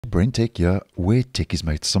BrenTech here, where tech is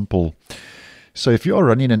made simple. So if you are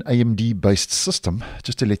running an AMD-based system,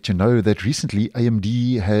 just to let you know that recently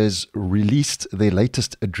AMD has released their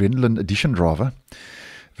latest Adrenaline Edition driver,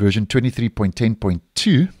 version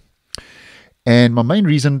 23.10.2. And my main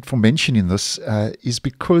reason for mentioning this is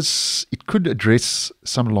because it could address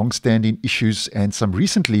some long-standing issues and some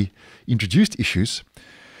recently introduced issues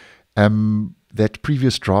that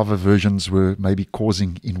previous driver versions were maybe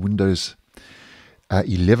causing in Windows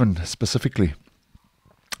 11 specifically.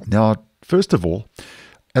 Now, first of all,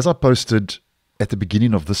 as I posted at the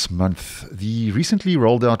beginning of this month, the recently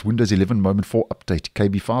rolled out Windows 11 Moment 4 update,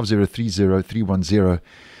 KB5030310,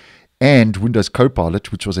 and Windows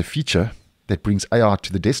Copilot, which was a feature that brings AI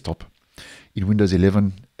to the desktop in Windows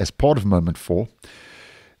 11 as part of Moment 4,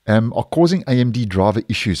 are causing AMD driver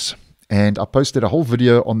issues. And I posted a whole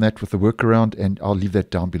video on that with the workaround, and I'll leave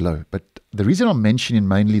that down below. But the reason I'm mentioning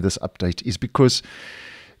mainly this update is because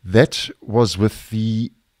that was with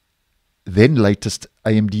the then latest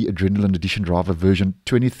AMD Adrenaline Edition driver version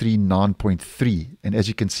 23.9.3. And as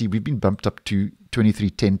you can see, we've been bumped up to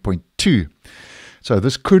 23.10.2. So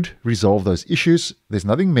this could resolve those issues. There's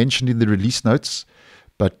nothing mentioned in the release notes,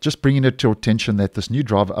 but just bringing it to your attention that this new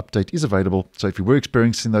driver update is available. So if you were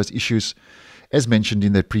experiencing those issues, as mentioned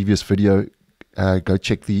in that previous video, go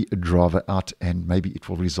check the driver out and maybe it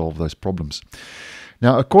will resolve those problems.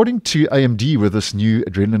 Now, according to AMD with this new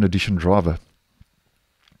Adrenaline Edition driver,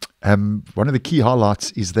 one of the key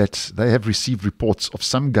highlights is that they have received reports of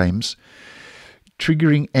some games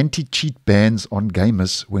triggering anti-cheat bans on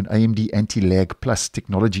gamers when AMD anti-lag plus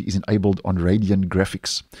technology is enabled on Radeon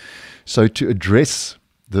graphics. So to address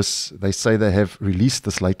this, they say they have released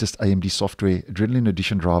this latest AMD software Adrenaline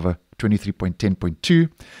Edition driver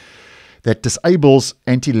 23.10.2 that disables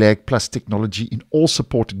anti-lag plus technology in all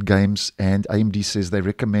supported games, and AMD says they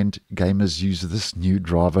recommend gamers use this new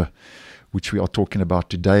driver, which we are talking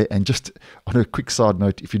about today. And just on a quick side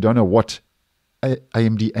note, if you don't know what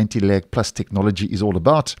AMD anti-lag plus technology is all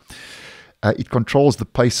about, it controls the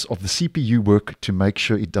pace of the CPU work to make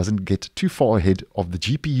sure it doesn't get too far ahead of the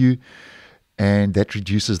GPU, and that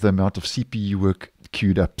reduces the amount of CPU work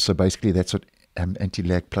queued up. So basically that's what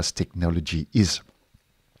anti-lag plus technology is.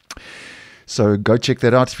 So go check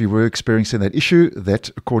that out if you were experiencing that issue. That,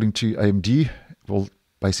 according to AMD, will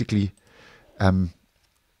basically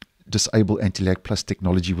disable anti-lag plus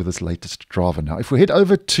technology with this latest driver. Now, if we head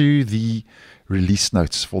over to the release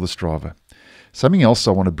notes for this driver, something else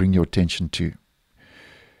I want to bring your attention to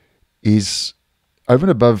is, over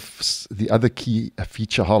and above the other key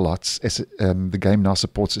feature highlights, the game now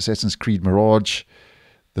supports Assassin's Creed Mirage,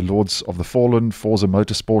 the Lords of the Fallen, Forza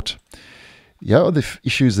Motorsport. Here are the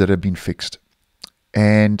issues that have been fixed.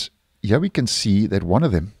 And here we can see that one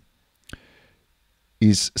of them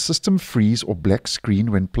is system freeze or black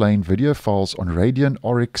screen when playing video files on Radeon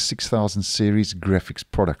RX 6000 series graphics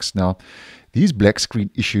products. Now, these black screen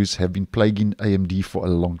issues have been plaguing AMD for a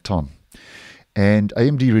long time. And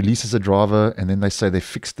AMD releases a driver and then they say they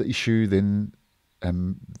fixed the issue, then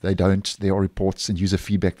they don't. There are reports and user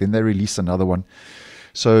feedback, then they release another one.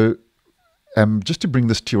 So just to bring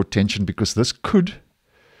this to your attention, because this could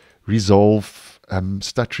resolve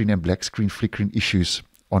stuttering and black screen flickering issues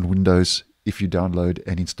on Windows if you download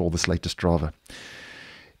and install this latest driver.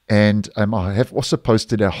 And I have also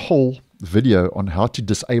posted a whole video on how to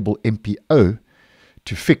disable MPO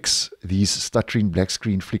to fix these stuttering black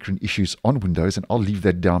screen flickering issues on Windows, and I'll leave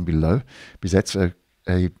that down below because that's a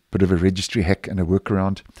bit of a registry hack and a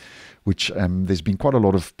workaround which there's been quite a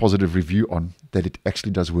lot of positive review on, that it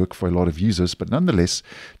actually does work for a lot of users. But nonetheless,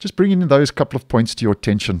 just bringing in those couple of points to your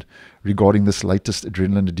attention regarding this latest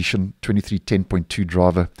Adrenaline Edition 23.10.2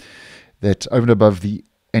 driver, that over and above the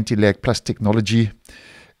anti-lag plus technology,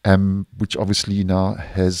 which obviously now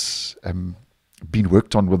has been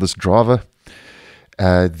worked on with this driver,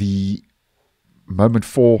 the Moment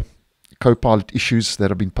 4 Copilot issues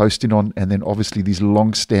that I've been posting on, and then obviously these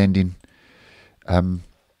long-standing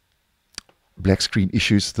black screen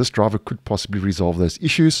issues, this driver could possibly resolve those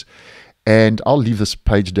issues. And I'll leave this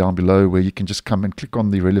page down below where you can just come and click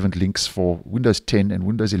on the relevant links for Windows 10 and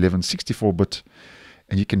Windows 11 64-bit,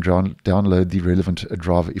 and you can download the relevant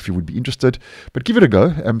driver if you would be interested. But give it a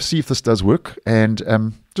go, see if this does work. And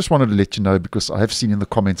just wanted to let you know, because I have seen in the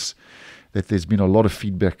comments that there's been a lot of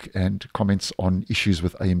feedback and comments on issues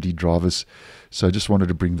with AMD drivers. So I just wanted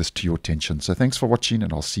to bring this to your attention. So thanks for watching,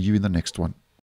 and I'll see you in the next one.